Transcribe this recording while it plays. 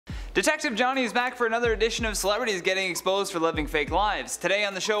Detective Johnny is back for another edition of Celebrities Getting Exposed for Living Fake Lives. Today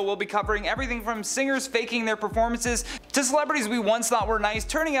on the show we'll be covering everything from singers faking their performances to celebrities we once thought were nice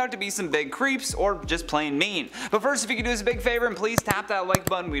turning out to be some big creeps or just plain mean. But first, if you could do us a big favor and please tap that like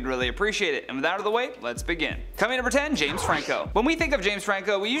button, we'd really appreciate it. And with that out of the way, let's begin. Coming number 10, James Franco. When we think of James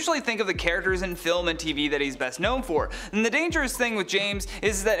Franco, we usually think of the characters in film and TV that he's best known for. And the dangerous thing with James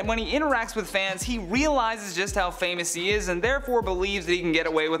is that when he interacts with fans, he realizes just how famous he is and therefore believes that he can get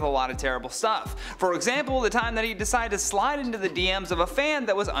away with a lot of terrible stuff. For example, the time that he decided to slide into the DMs of a fan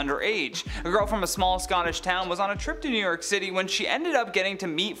that was underage. A girl from a small Scottish town was on a trip to New York City when she ended up getting to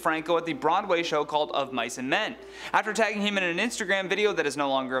meet Franco at the Broadway show called Of Mice and Men. After tagging him in an Instagram video that is no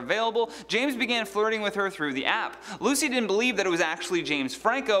longer available, James began flirting with her through the app. Lucy didn't believe that it was actually James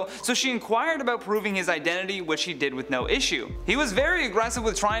Franco, so she inquired about proving his identity, which he did with no issue. He was very aggressive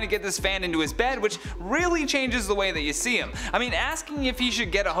with trying to get this fan into his bed, which really changes the way that you see him. I mean, asking if he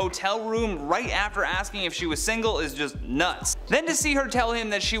should get a hotel room right after asking if she was single is just nuts. Then to see her tell him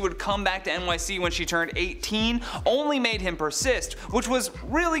that she would come back to NYC when she turned 18 only made him persist, which was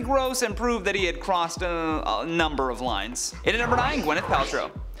really gross and proved that he had crossed a number of lines. In at number 9, Gwyneth Paltrow.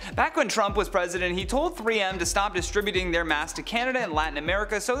 Back when Trump was president, he told 3M to stop distributing their masks to Canada and Latin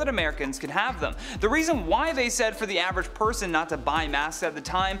America so that Americans could have them. The reason why they said for the average person not to buy masks at the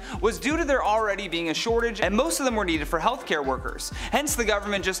time was due to there already being a shortage and most of them were needed for healthcare workers. Hence the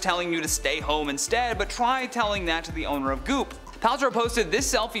government just telling you to stay home instead, but try telling that to the owner of Goop. Paltrow posted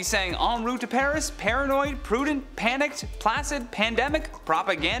this selfie saying, "En route to Paris, paranoid, prudent, panicked, placid, pandemic,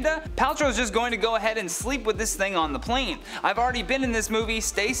 propaganda. Paltrow's just going to go ahead and sleep with this thing on the plane. I've already been in this movie,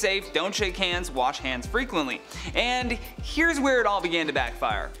 stay safe, don't shake hands, wash hands frequently." And here's where it all began to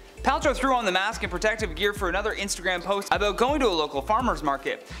backfire. Paltrow threw on the mask and protective gear for another Instagram post about going to a local farmer's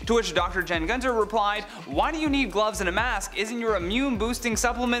market, to which Dr. Jen Gunter replied, "Why do you need gloves and a mask? Isn't your immune boosting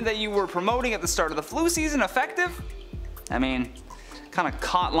supplement that you were promoting at the start of the flu season effective?" I mean, kinda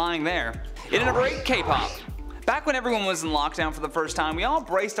caught lying there. In at number 8, K-pop. Back when everyone was in lockdown for the first time, we all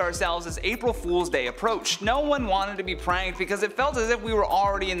braced ourselves as April Fool's Day approached. No one wanted to be pranked because it felt as if we were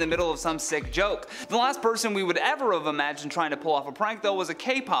already in the middle of some sick joke. The last person we would ever have imagined trying to pull off a prank though was a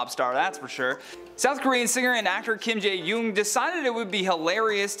K-pop star, that's for sure. South Korean singer and actor Kim Jae-young decided it would be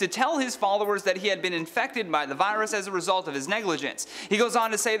hilarious to tell his followers that he had been infected by the virus as a result of his negligence. He goes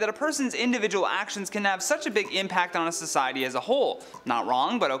on to say that a person's individual actions can have such a big impact on a society as a whole. Not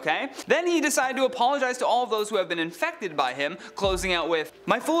wrong, but okay. Then he decided to apologize to all of those who have been infected by him, closing out with,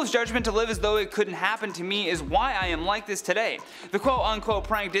 "My foolish judgment to live as though it couldn't happen to me is why I am like this today." The quote-unquote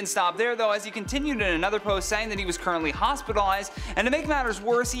prank didn't stop there though, as he continued in another post saying that he was currently hospitalized, and to make matters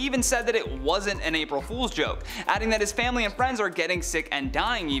worse, he even said that it wasn't an April Fool's joke, adding that his family and friends are getting sick and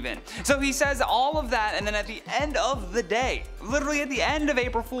dying even. So he says all of that, and then at the end of the day, literally at the end of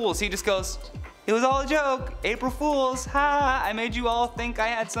April Fool's, he just goes, "It was all a joke, April Fools, ha, I made you all think I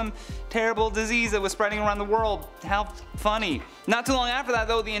had some terrible disease that was spreading around the world, how funny." Not too long after that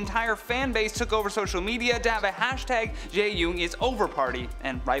though, the entire fan base took over social media to have a hashtag #JaeYoungIsOverParty,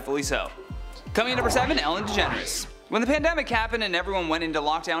 and rightfully so. Coming in number 7, Ellen DeGeneres. When the pandemic happened and everyone went into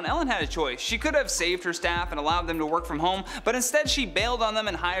lockdown, Ellen had a choice. She could have saved her staff and allowed them to work from home, but instead she bailed on them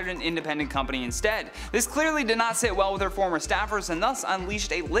and hired an independent company instead. This clearly did not sit well with her former staffers and thus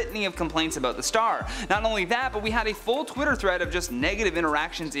unleashed a litany of complaints about the star. Not only that, but we had a full Twitter thread of just negative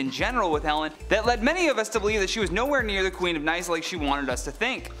interactions in general with Ellen that led many of us to believe that she was nowhere near the Queen of Nice like she wanted us to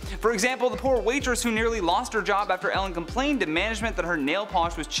think. For example, the poor waitress who nearly lost her job after Ellen complained to management that her nail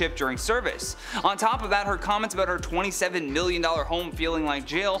polish was chipped during service. On top of that, her comments about her $27 million home feeling like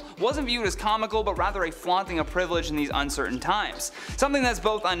jail wasn't viewed as comical, but rather a flaunting of privilege in these uncertain times. Something that's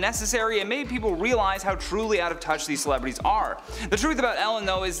both unnecessary and made people realize how truly out of touch these celebrities are. The truth about Ellen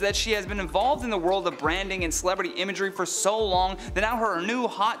though is that she has been involved in the world of branding and celebrity imagery for so long that now her new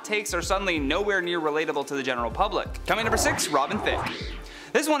hot takes are suddenly nowhere near relatable to the general public. Coming number 6, Robin Thicke.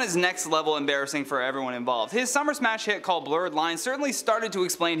 This one is next level embarrassing for everyone involved. His summer smash hit called Blurred Lines certainly started to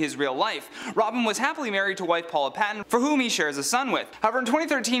explain his real life. Robin was happily married to wife Paula Patton, for whom he shares a son with. However, in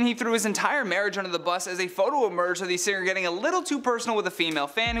 2013 he threw his entire marriage under the bus as a photo emerged of the singer getting a little too personal with a female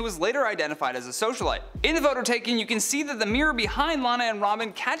fan who was later identified as a socialite. In the photo taken, you can see that the mirror behind Lana and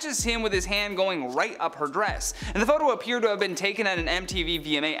Robin catches him with his hand going right up her dress. And the photo appeared to have been taken at an MTV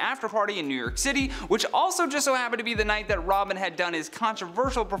VMA after party in New York City, which also just so happened to be the night that Robin had done his controversial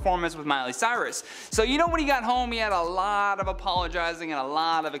performance with Miley Cyrus. So you know when he got home he had a lot of apologizing and a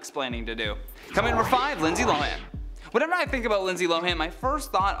lot of explaining to do. Coming number 5, Lindsay Lohan. Whenever I think about Lindsay Lohan, my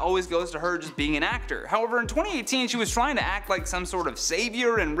first thought always goes to her just being an actor. However, in 2018 she was trying to act like some sort of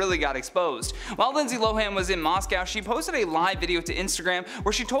savior and really got exposed. While Lindsay Lohan was in Moscow, she posted a live video to Instagram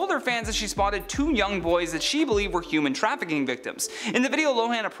where she told her fans that she spotted 2 young boys that she believed were human trafficking victims. In the video,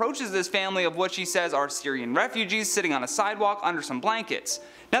 Lohan approaches this family of what she says are Syrian refugees sitting on a sidewalk under some blankets.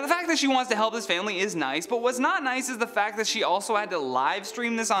 Now, the fact that she wants to help this family is nice, but what's not nice is the fact that she also had to live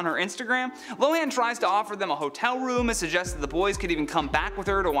stream this on her Instagram. Lohan tries to offer them a hotel room and suggests that the boys could even come back with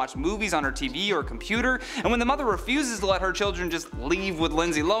her to watch movies on her TV or computer, and when the mother refuses to let her children just leave with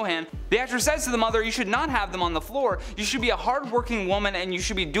Lindsay Lohan, the actress says to the mother, "You should not have them on the floor, you should be a hard-working woman and you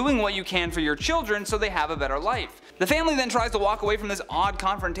should be doing what you can for your children so they have a better life." The family then tries to walk away from this odd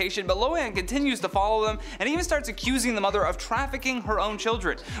confrontation, but Lohan continues to follow them and even starts accusing the mother of trafficking her own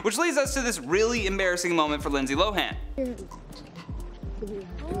children, which leads us to this really embarrassing moment for Lindsay Lohan.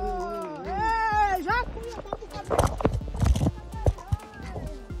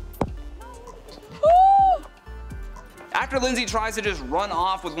 After Lindsay tries to just run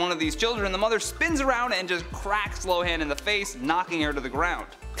off with one of these children, the mother spins around and just cracks Lohan in the face, knocking her to the ground.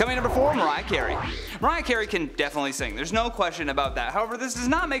 Coming number 4, Mariah Carey. Mariah Carey can definitely sing, there's no question about that. However, this does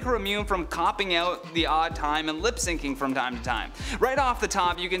not make her immune from copping out the odd time and lip syncing from time to time. Right off the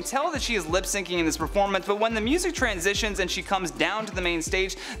top, you can tell that she is lip syncing in this performance, but when the music transitions and she comes down to the main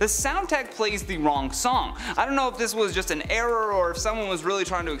stage, the sound tech plays the wrong song. I don't know if this was just an error or if someone was really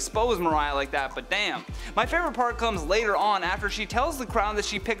trying to expose Mariah like that, but damn. My favorite part comes later on after she tells the crowd that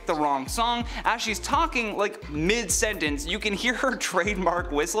she picked the wrong song. As she's talking, like mid-sentence, you can hear her trademark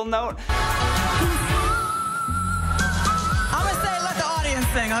whistle note. I'm gonna say let the audience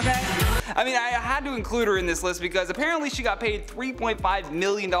sing, okay? I mean, I had to include her in this list because apparently she got paid $3.5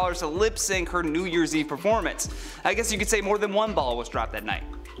 million to lip sync her New Year's Eve performance. I guess you could say more than one ball was dropped that night.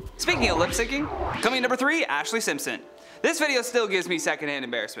 Speaking of lip syncing, coming in number 3, Ashley Simpson. This video still gives me secondhand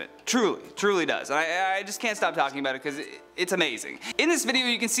embarrassment. Truly does. And I just can't stop talking about it because it's amazing. In this video,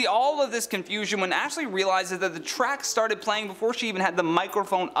 you can see all of this confusion when Ashley realizes that the track started playing before she even had the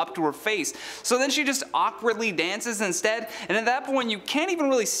microphone up to her face. So then she just awkwardly dances instead, and at that point you can't even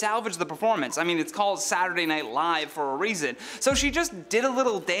really salvage the performance. I mean, it's called Saturday Night Live for a reason. So she just did a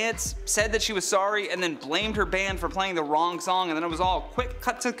little dance, said that she was sorry, and then blamed her band for playing the wrong song, and then it was all quick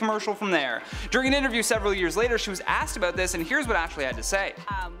cut to commercial from there. During an interview several years later, she was asked about this, and here's what Ashley had to say.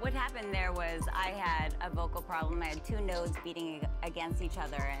 What happened there was I had a vocal problem. I had 2 notes beating against each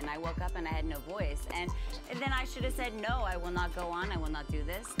other, and I woke up and I had no voice. And then I should have said, no, I will not go on, I will not do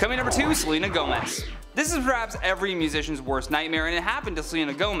this. Coming number 2, Selena Gomez. This is perhaps every musician's worst nightmare, and it happened to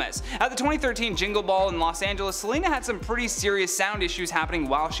Selena Gomez. At the 2013 Jingle Ball in Los Angeles, Selena had some pretty serious sound issues happening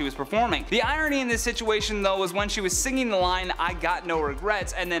while she was performing. The irony in this situation though was when she was singing the line, "I got no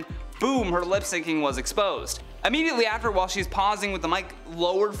regrets," and then boom, her lip syncing was exposed. Immediately after, while she's pausing with the mic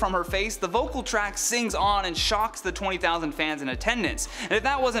lowered from her face, the vocal track sings on and shocks the 20,000 fans in attendance. And if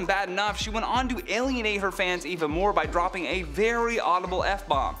that wasn't bad enough, she went on to alienate her fans even more by dropping a very audible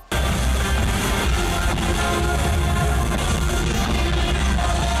F-bomb.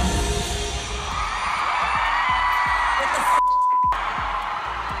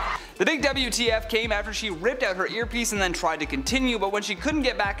 The big WTF came after she ripped out her earpiece and then tried to continue, but when she couldn't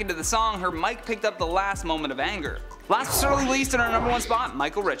get back into the song, her mic picked up the last moment of anger. Last but certainly least, in our number 1 spot,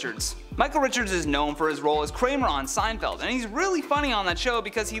 Michael Richards. Michael Richards is known for his role as Kramer on Seinfeld, and he's really funny on that show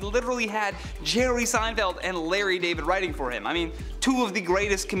because he literally had Jerry Seinfeld and Larry David writing for him. I mean, 2 of the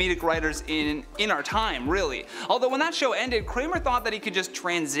greatest comedic writers in our time, really. Although when that show ended, Kramer thought that he could just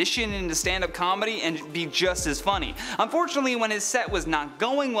transition into stand-up comedy and be just as funny. Unfortunately, when his set was not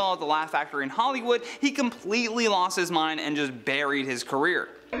going well at the Laugh Factory in Hollywood, he completely lost his mind and just buried his career.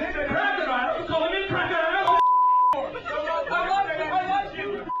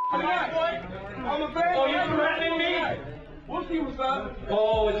 Oh, you're threatening me? We'll see what's up.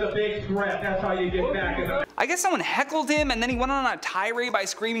 Oh, it's a big threat. That's how you get back in the... I guess someone heckled him and then he went on a tirade by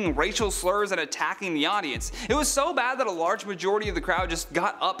screaming racial slurs and attacking the audience. It was so bad that a large majority of the crowd just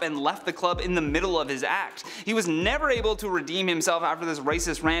got up and left the club in the middle of his act. He was never able to redeem himself after this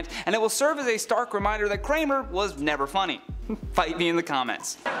racist rant, and it will serve as a stark reminder that Kramer was never funny. Fight me in the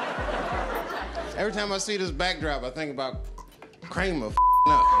comments. Every time I see this backdrop, I think about Kramer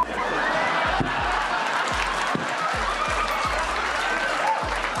up.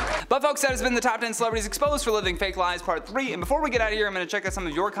 But folks, that has been the top 10 celebrities exposed for living fake lives part 3, and before we get out of here, I'm going to check out some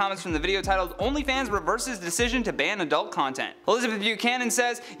of your comments from the video titled OnlyFans Reverses Decision to Ban Adult Content. Elizabeth Buchanan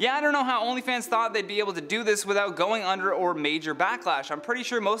says, yeah, I don't know how OnlyFans thought they'd be able to do this without going under or major backlash. I'm pretty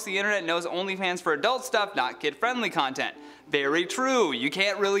sure most of the internet knows OnlyFans for adult stuff, not kid-friendly content. Very true. You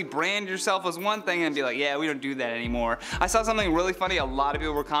can't really brand yourself as one thing and be like, yeah, we don't do that anymore. I saw something really funny. A lot of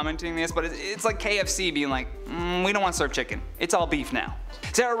people were commenting this, but it's like KFC being like, we don't want to serve chicken. It's all beef now.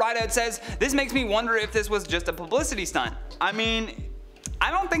 Sarah Rideout says, this makes me wonder if this was just a publicity stunt. I mean, I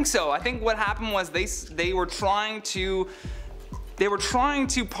don't think so. I think what happened was they were trying to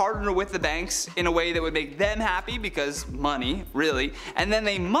partner with the banks in a way that would make them happy because money, really, and then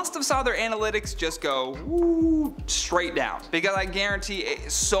they must have saw their analytics just go woo, straight down, because I guarantee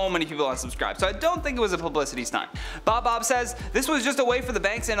so many people unsubscribed. So I don't think it was a publicity stunt. Bob says, this was just a way for the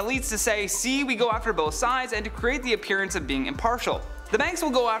banks and elites to say, see, we go after both sides, and to create the appearance of being impartial. The banks will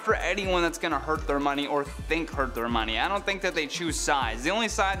go after anyone that's gonna hurt their money or think hurt their money. I don't think that they choose sides. The only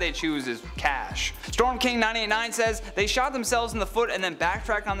side they choose is cash. Storm King 989 says they shot themselves in the foot and then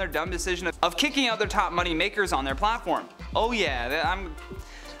backtracked on their dumb decision of kicking out their top money makers on their platform. Oh yeah,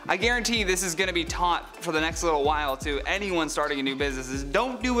 I guarantee this is gonna be taught for the next little while to anyone starting a new business is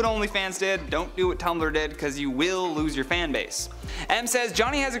don't do what OnlyFans did, don't do what Tumblr did, because you will lose your fan base. M says,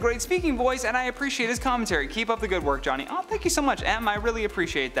 Johnny has a great speaking voice and I appreciate his commentary. Keep up the good work, Johnny. Oh, thank you so much, M. I really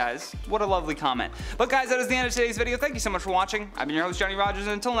appreciate that. What a lovely comment. But guys, that is the end of today's video. Thank you so much for watching. I've been your host, Johnny Rogers,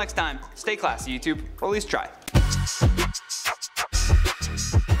 and until next time, stay classy, YouTube, or at least try.